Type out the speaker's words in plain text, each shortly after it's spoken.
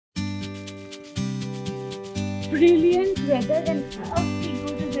brilliant weather, then off we go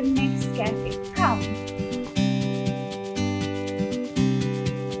to the next cafe. Come.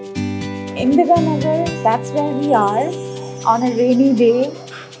 Indiranagar, that's where we are on a rainy day.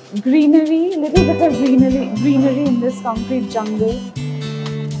 Greenery, little bit of greenery in this concrete jungle.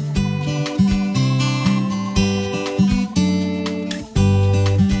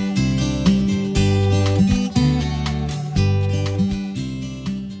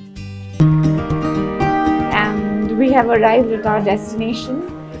 And we have arrived at our destination,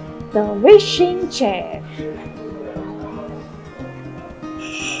 the wishing chair.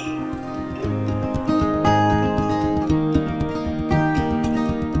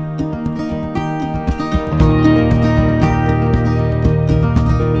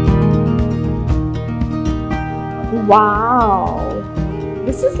 Wow,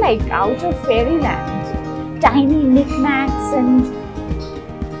 this is like out of fairyland. Tiny knickknacks and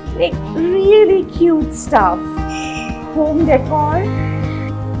like really cute stuff. Home decor.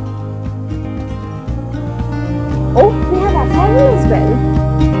 Oh, they have apparel as well.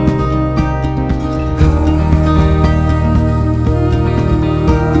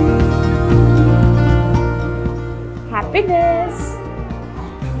 Happiness.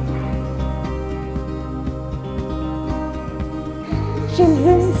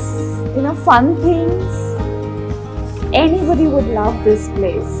 Children's, fun things. Anybody would love this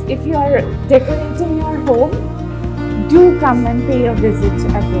place. If you are decorating your home, do come and pay a visit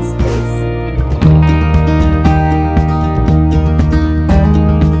at this place.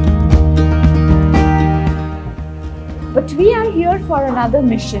 But we are here for another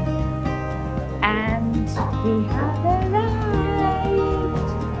mission, and we have arrived.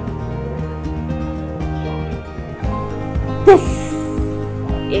 This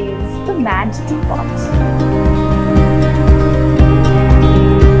is the Mad Teapot.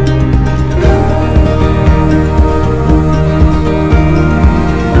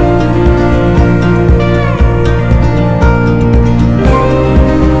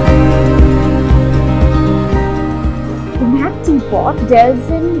 Deals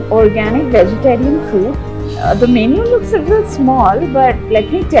in organic vegetarian food. The menu looks a little small, but let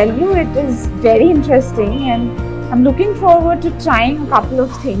me tell you, it is very interesting and I'm looking forward to trying a couple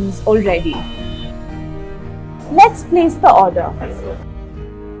of things already. Let's place the order.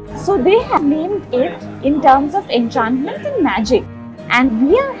 So they have named it in terms of enchantment and magic, and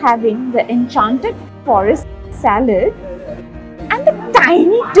we are having the enchanted forest salad and the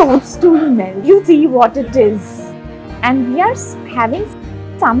tiny toadstool milk. You see what it is. And we are having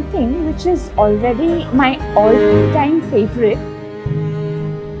something which is already my all-time favorite.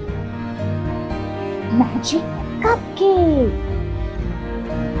 Magic cupcake.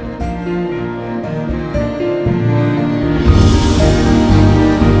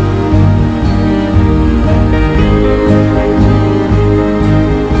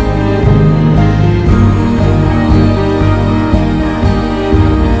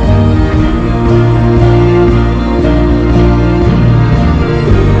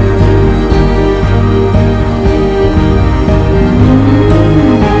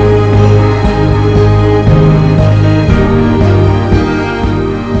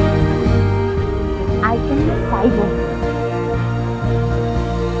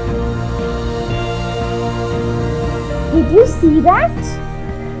 Did you see that?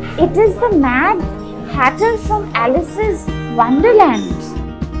 It is the Mad Hatter from Alice's Wonderland.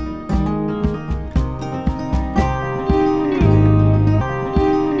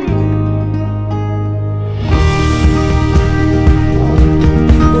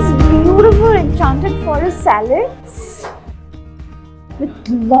 This beautiful enchanted forest salads with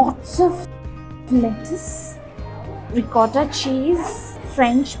lots of lettuce, ricotta cheese,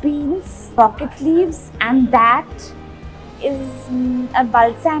 French beans, rocket leaves, and that is a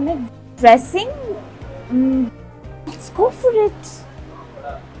balsamic dressing. Let's go for it.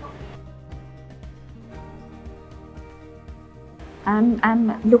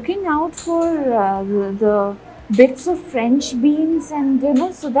 I'm looking out for the bits of French beans, and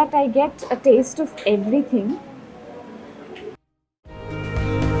so that I get a taste of everything.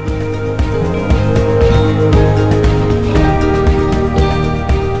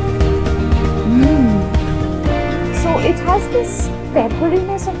 It has this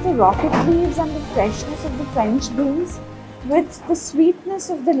pepperiness of the rocket leaves and the freshness of the French beans with the sweetness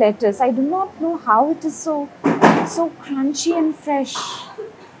of the lettuce. I do not know how it is so crunchy and fresh.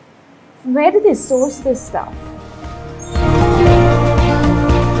 Where do they source this stuff?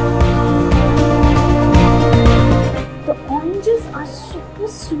 The oranges are super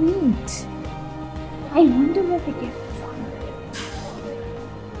sweet. I wonder where they get it from.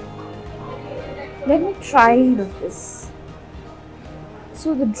 Let me try this.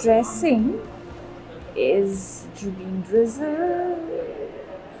 So the dressing is green drizzle.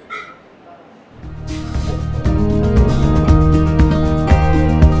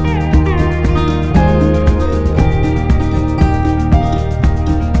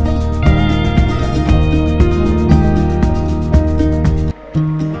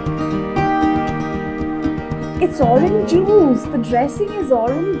 It's orange juice. The dressing is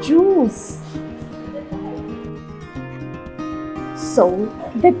orange juice. So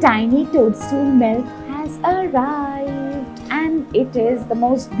the tiny toadstool milk has arrived, and it is the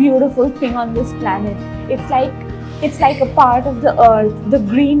most beautiful thing on this planet. It's like a part of the earth, the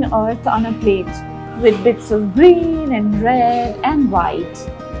green earth on a plate, with bits of green and red and white.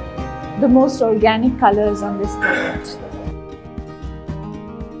 The most organic colors on this planet.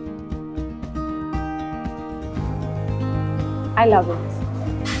 I love it.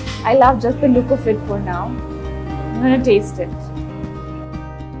 I love just the look of it for now. I'm gonna taste it.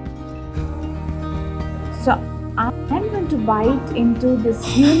 So I'm going to bite into this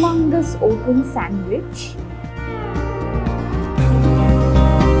humongous open sandwich.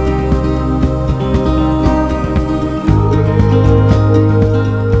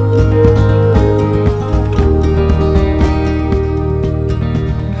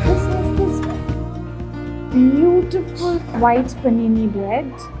 This is this beautiful white panini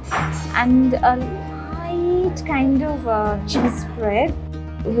bread and a light kind of cheese spread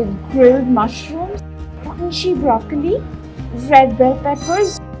with grilled mushrooms, crunchy broccoli, red bell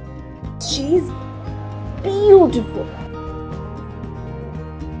peppers, cheese. Beautiful.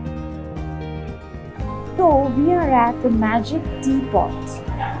 So we are at the magic teapot,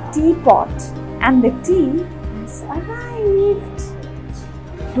 and the tea has arrived.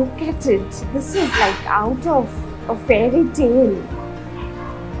 Look at it. This is like out of a fairy tale.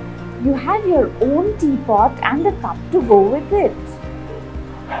 You have your own teapot and a cup to go with it.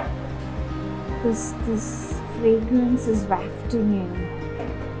 This fragrance is wafting in.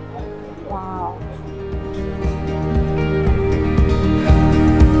 Wow.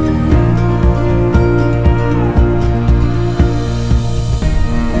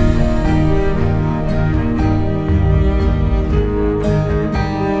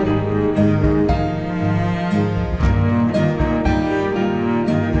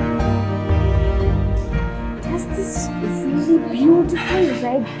 It has this really beautiful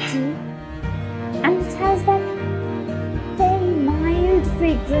red tea. And it has that very mild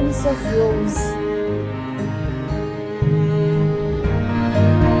fragrance of rose.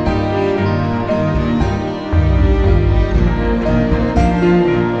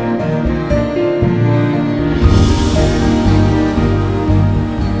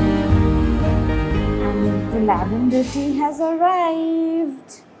 And the lavender tea has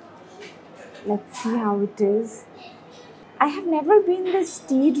arrived. Let's see how it is. I have never been this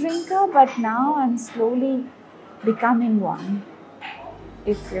tea drinker, but now I'm slowly becoming one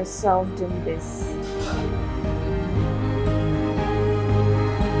if you're served in this.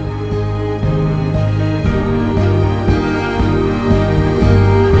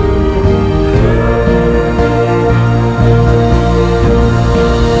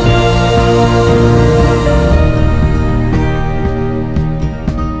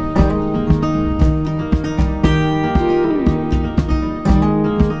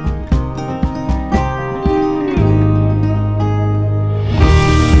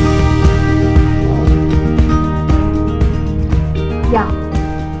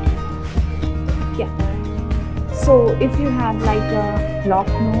 So if you have like a blocked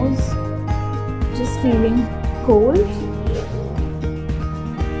nose, just feeling cold,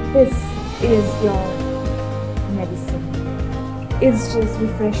 this is your medicine. It just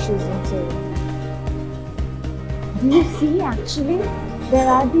refreshes your soul. Do you see, actually there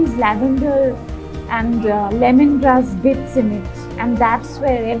are these lavender and lemongrass bits in it, and that's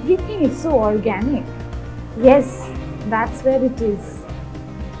where everything is so organic. Yes, that's where it is.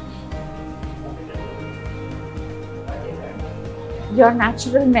 Your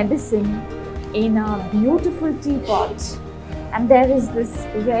natural medicine in a beautiful teapot, and there is this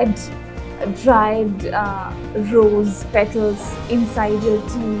red dried rose petals inside your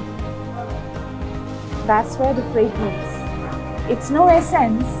tea. That's where the fragrance. It's no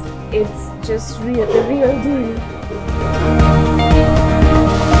essence, it's just the real deal.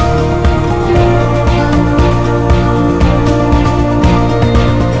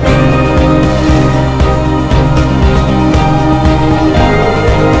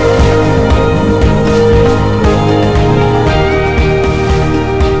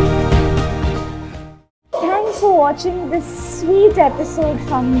 Watching this sweet episode episode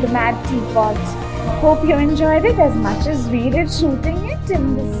from the Mad Teapot. Hope you enjoyed it as much as we did shooting it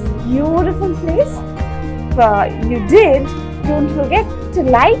in this beautiful place. If you did, don't forget to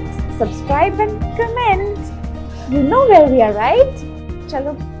like, subscribe and comment. You know where we are, right?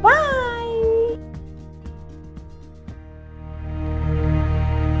 Chalo, bye!